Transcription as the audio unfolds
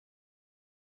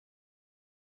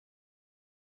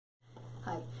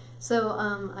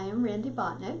I am Randi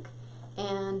Botnick,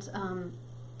 and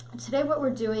today what we're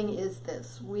doing is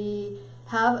this. We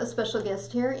have a special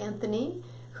guest here, Anthony,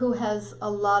 who has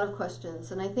a lot of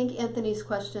questions, and I think Anthony's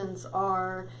questions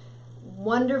are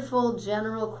wonderful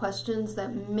general questions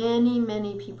that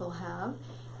many people have.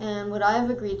 And what I've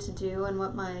agreed to do and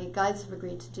what my guides have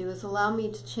agreed to do is allow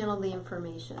me to channel the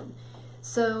information.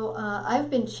 So I've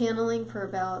been channeling for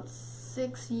about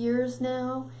 6 years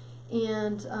now,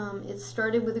 and it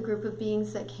started with a group of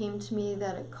beings that came to me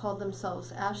that called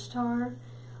themselves Ashtar.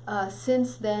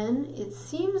 Since then, it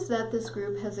seems that this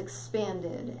group has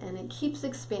expanded, and it keeps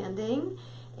expanding,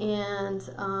 and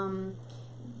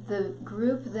the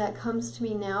group that comes to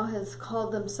me now has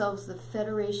called themselves the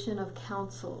Federation of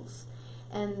Councils,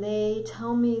 and they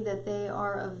tell me that they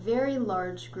are a very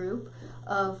large group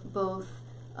of both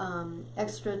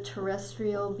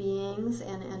extraterrestrial beings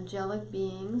and angelic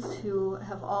beings who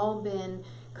have all been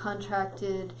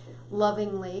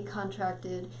lovingly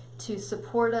contracted to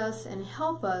support us and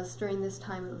help us during this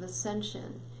time of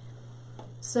ascension.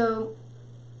 So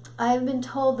I have been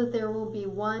told that there will be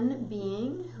one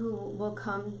being who will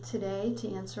come today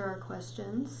to answer our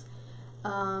questions.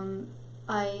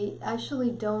 I actually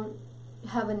don't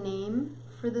have a name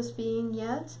for this being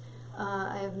yet.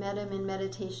 I have met him in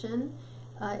meditation.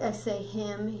 I say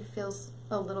him, he feels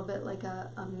a little bit like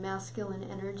a masculine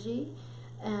energy,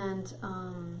 and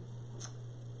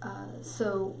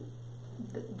so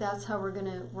that's how we're going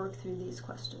to work through these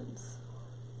questions.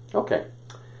 Okay.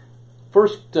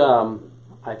 First,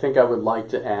 I think I would like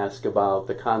to ask about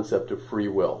the concept of free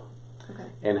will, okay,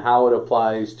 and how it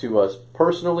applies to us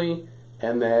personally,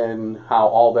 and then how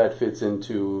all that fits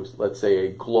into, let's say, a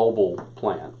global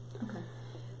plan. Okay.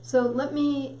 So let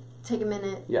me take a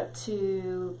minute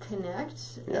to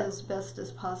connect as best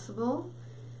as possible,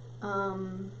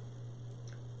 and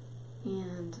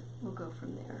we'll go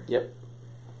from there. Yep.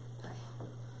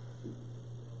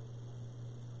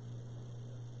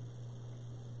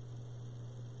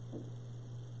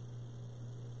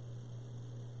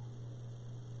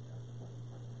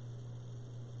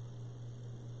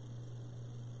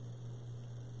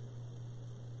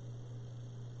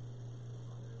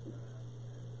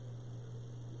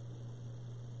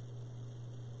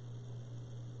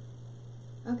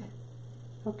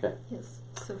 Okay. Yes,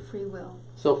 so free will.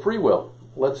 So free will.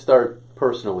 Let's start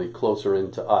personally, closer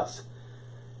into us.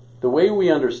 The way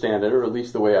we understand it, or at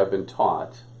least the way I've been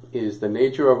taught, is the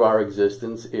nature of our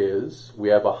existence is we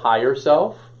have a higher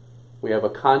self, we have a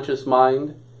conscious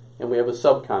mind, and we have a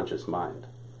subconscious mind.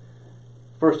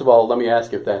 First of all, let me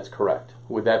ask if that's correct.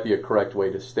 Would that be a correct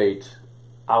way to state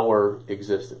our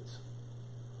existence?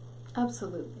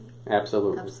 Absolutely.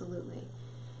 Absolutely. Absolutely.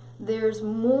 There's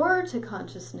more to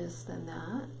consciousness than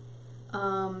that.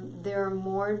 There are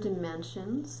more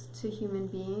dimensions to human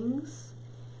beings,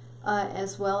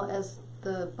 as well as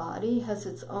the body has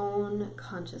its own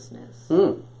consciousness.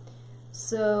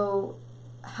 So,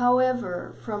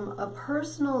 however, from a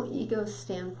personal ego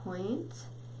standpoint,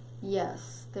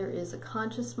 yes, there is a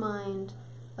conscious mind,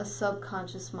 a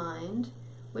subconscious mind,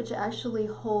 which actually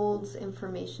holds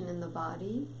information in the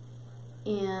body,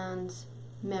 and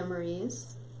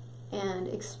memories, and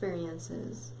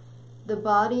experiences. The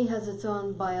body has its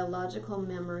own biological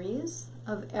memories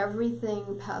of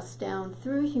everything passed down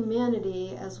through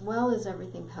humanity, as well as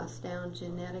everything passed down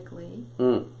genetically.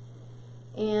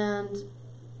 And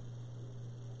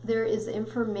there is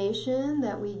information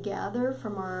that we gather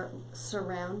from our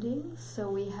surroundings. So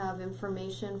we have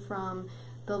information from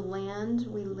the land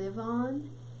we live on,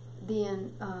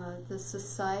 the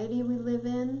society we live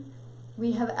in.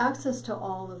 We have access to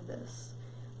all of this,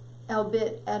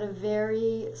 albeit at a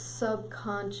very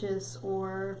subconscious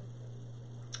or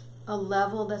a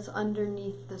level that's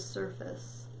underneath the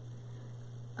surface.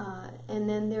 And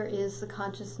then there is the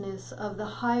consciousness of the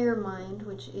higher mind,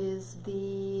 which is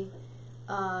the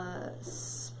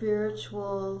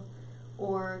spiritual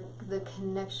or the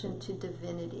connection to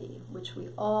divinity, which we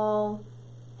all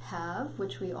have,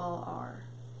 which we all are.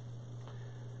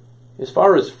 As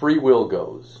far as free will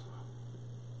goes,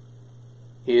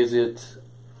 is it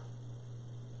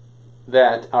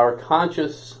that our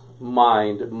conscious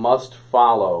mind must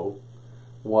follow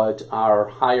what our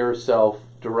higher self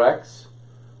directs,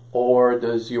 or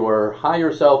does your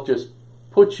higher self just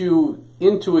put you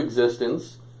into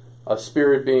existence, a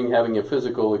spirit being having a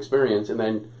physical experience, and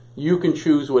then you can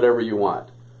choose whatever you want?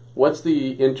 What's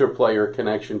the interplay or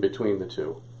connection between the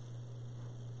two?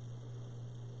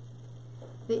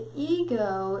 The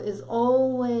ego is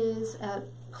always at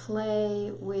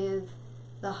play with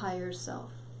the higher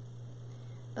self.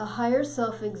 The higher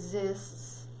self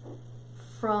exists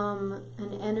from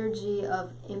an energy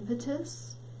of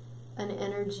impetus, an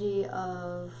energy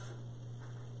of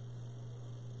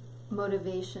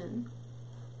motivation.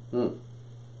 And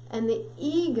the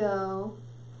ego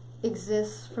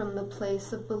exists from the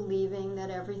place of believing that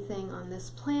everything on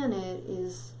this planet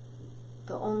is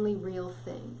the only real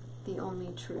thing, the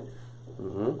only truth.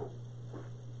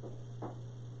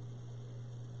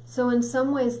 So in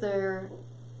some ways they're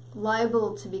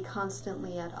liable to be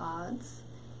constantly at odds.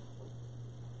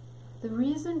 The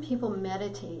reason people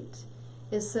meditate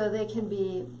is so they can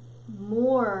be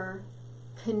more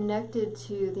connected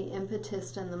to the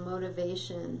impetus and the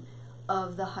motivation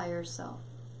of the higher self.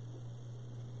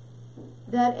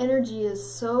 That energy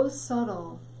is so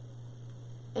subtle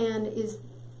and is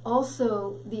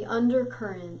also the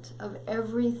undercurrent of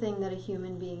everything that a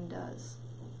human being does.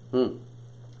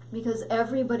 Because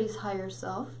everybody's higher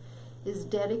self is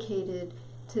dedicated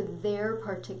to their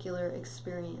particular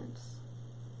experience.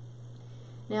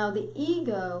 Now the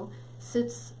ego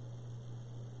sits,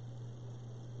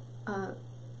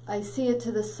 I see it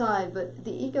to the side, but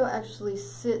the ego actually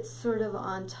sits sort of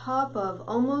on top of,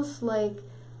 almost like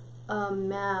a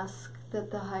mask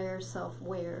that the higher self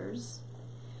wears,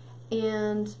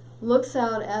 and looks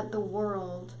out at the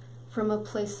world from a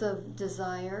place of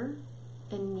desire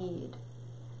and need.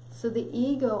 So the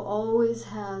ego always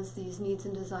has these needs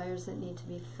and desires that need to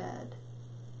be fed.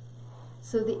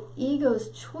 So the ego's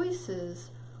choices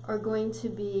are going to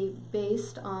be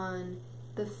based on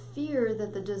the fear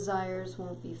that the desires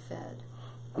won't be fed.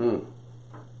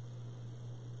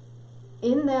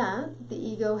 In that, the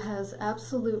ego has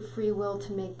absolute free will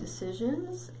to make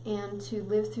decisions and to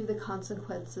live through the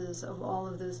consequences of all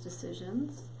of those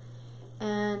decisions.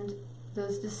 And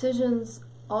those decisions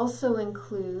also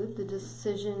include the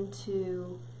decision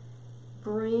to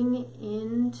bring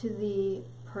into the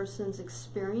person's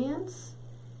experience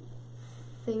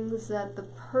things that the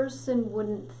person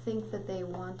wouldn't think that they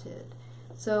wanted.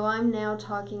 So I'm now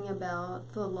talking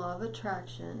about the law of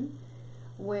attraction,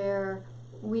 where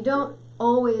we don't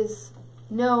always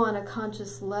know on a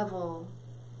conscious level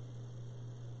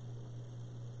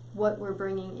what we're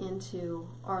bringing into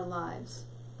our lives,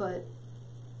 but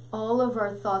all of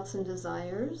our thoughts and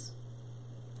desires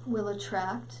will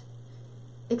attract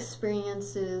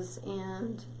experiences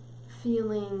and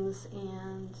feelings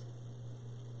and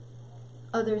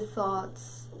other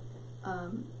thoughts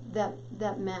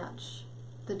that match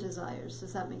the desires.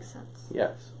 Does that make sense?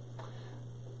 Yes.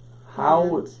 How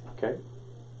would... Okay.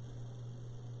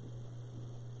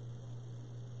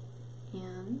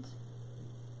 And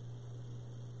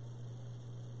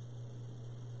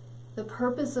the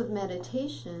purpose of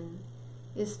meditation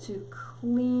is to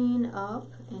clean up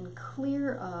and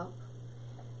clear up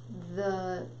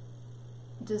the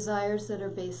desires that are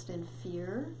based in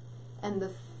fear and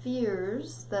the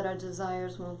fears that our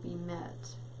desires won't be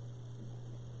met.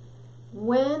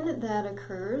 When that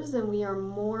occurs and we are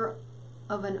more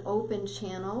of an open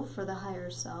channel for the higher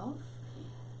self,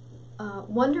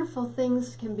 wonderful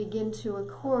things can begin to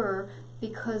occur,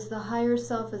 because the higher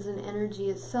self as an energy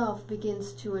itself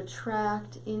begins to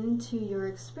attract into your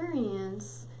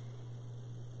experience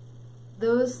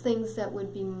those things that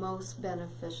would be most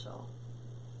beneficial.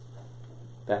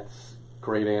 That's a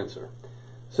great answer.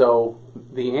 So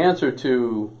the answer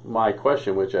to my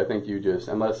question, which I think you just,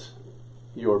 unless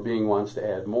your being wants to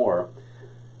add more,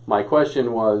 my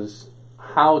question was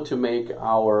how to make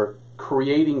our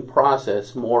creating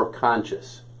process more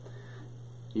conscious.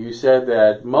 You said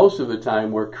that most of the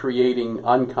time we're creating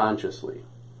unconsciously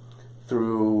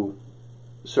through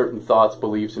certain thoughts,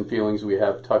 beliefs, and feelings we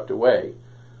have tucked away.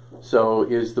 So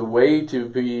is the way to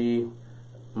be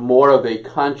more of a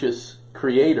conscious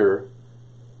creator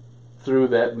through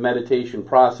that meditation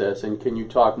process? And can you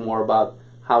talk more about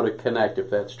how to connect, if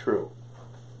that's true?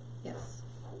 Yes.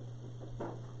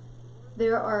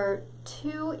 There are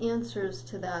two answers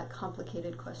to that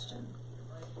complicated question.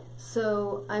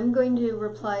 So I'm going to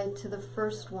reply to the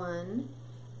first one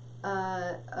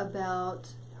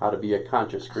about how to be a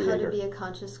conscious creator. How to be a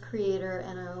conscious creator,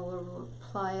 and I will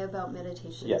reply about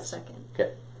meditation in a second.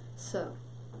 Okay. So,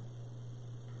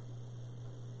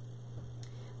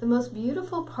 the most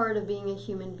beautiful part of being a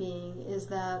human being is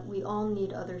that we all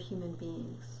need other human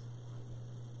beings.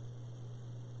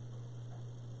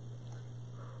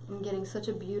 I'm getting such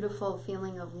a beautiful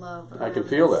feeling of love. I can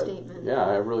feel that. Statement. Yeah,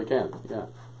 I really can. Yeah.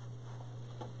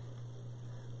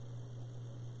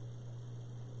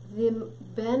 The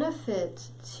benefit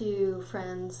to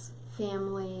friends,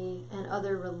 family, and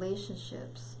other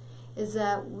relationships is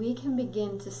that we can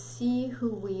begin to see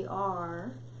who we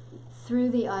are through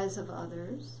the eyes of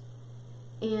others,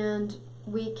 and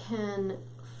we can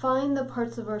find the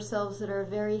parts of ourselves that are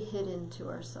very hidden to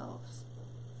ourselves.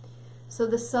 So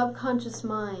the subconscious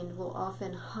mind will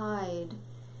often hide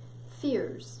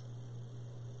fears.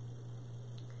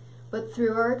 But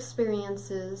through our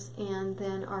experiences and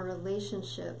then our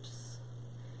relationships,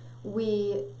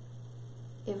 we,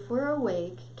 if we're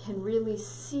awake, can really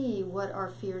see what our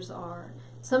fears are.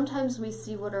 Sometimes we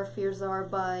see what our fears are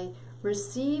by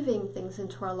receiving things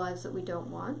into our lives that we don't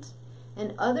want,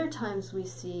 and other times we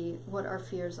see what our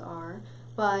fears are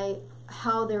by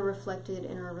how they're reflected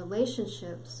in our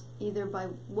relationships, either by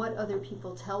what other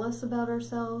people tell us about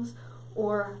ourselves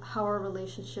or how our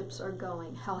relationships are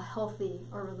going, how healthy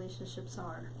our relationships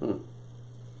are.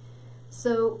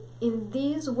 So in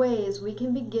these ways, we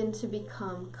can begin to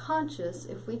become conscious,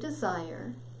 if we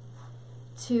desire,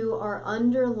 to our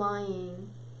underlying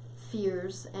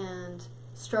fears and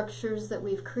structures that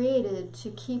we've created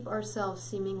to keep ourselves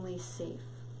seemingly safe.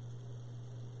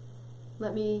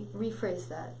 Let me rephrase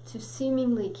that, to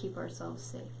seemingly keep ourselves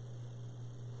safe.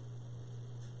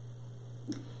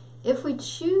 If we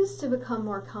choose to become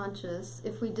more conscious,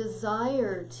 if we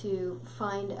desire to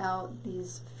find out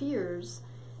these fears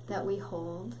that we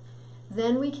hold,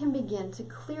 then we can begin to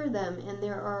clear them. And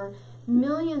there are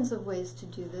millions of ways to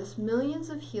do this, millions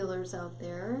of healers out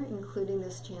there, including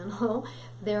this channel.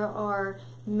 There are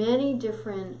many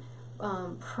different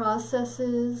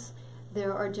processes,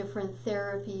 there are different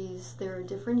therapies, there are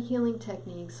different healing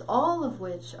techniques, all of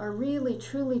which are really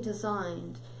truly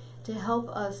designed to help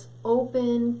us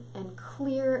open and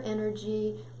clear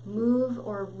energy, move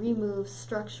or remove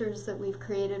structures that we've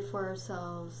created for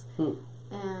ourselves,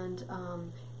 and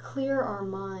clear our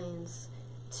minds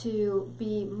to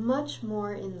be much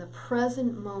more in the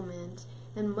present moment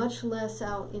and much less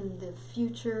out in the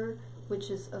future, which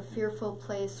is a fearful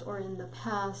place, or in the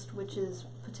past, which is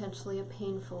potentially a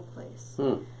painful place.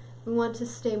 We want to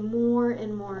stay more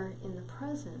and more in the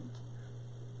present.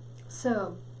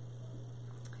 So,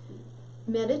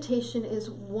 meditation is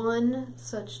one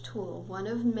such tool, one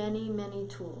of many, many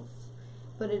tools,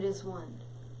 but it is one.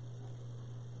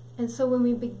 And so when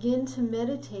we begin to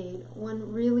meditate,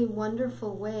 one really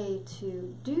wonderful way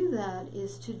to do that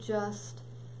is to just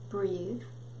breathe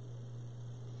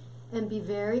and be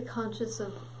very conscious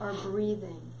of our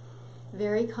breathing,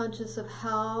 very conscious of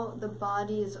how the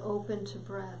body is open to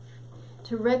breath,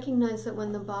 to recognize that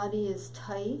when the body is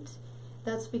tight,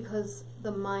 that's because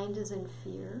the mind is in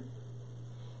fear.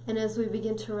 And as we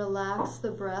begin to relax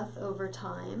the breath over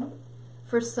time,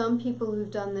 for some people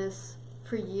who've done this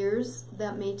for years,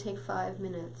 that may take 5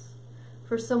 minutes.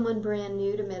 For someone brand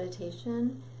new to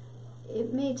meditation,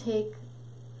 it may take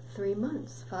 3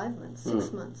 months, 5 months,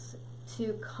 6 months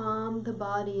to calm the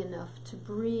body enough to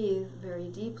breathe very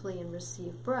deeply and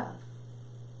receive breath.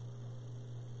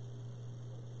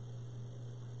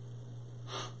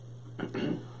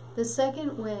 The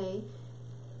second way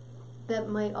that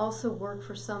might also work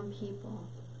for some people,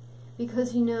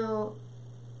 because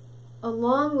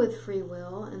along with free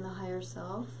will and the higher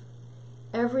self,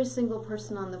 every single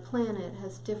person on the planet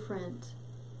has different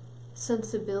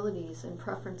sensibilities and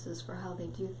preferences for how they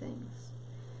do things.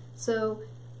 So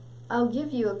I'll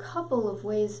give you a couple of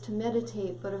ways to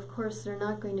meditate, but of course they're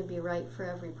not going to be right for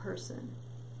every person.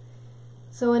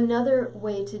 So another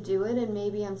way to do it, and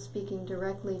maybe I'm speaking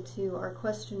directly to our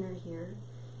questioner here,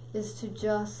 is to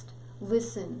just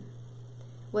listen.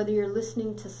 Whether you're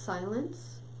listening to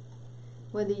silence,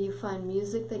 whether you find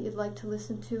music that you'd like to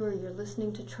listen to, or you're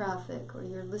listening to traffic, or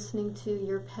you're listening to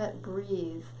your pet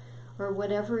breathe, or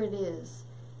whatever it is,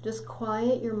 just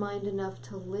quiet your mind enough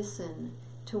to listen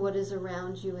to what is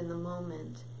around you in the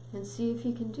moment, and see if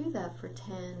you can do that for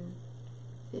 10,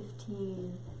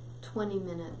 15, 20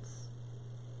 minutes.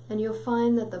 And you'll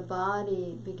find that the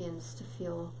body begins to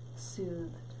feel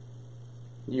soothed.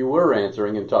 You were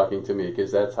answering and talking to me,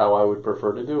 because that's how I would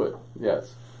prefer to do it.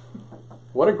 Yes.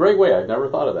 What a great way. I'd never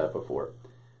thought of that before.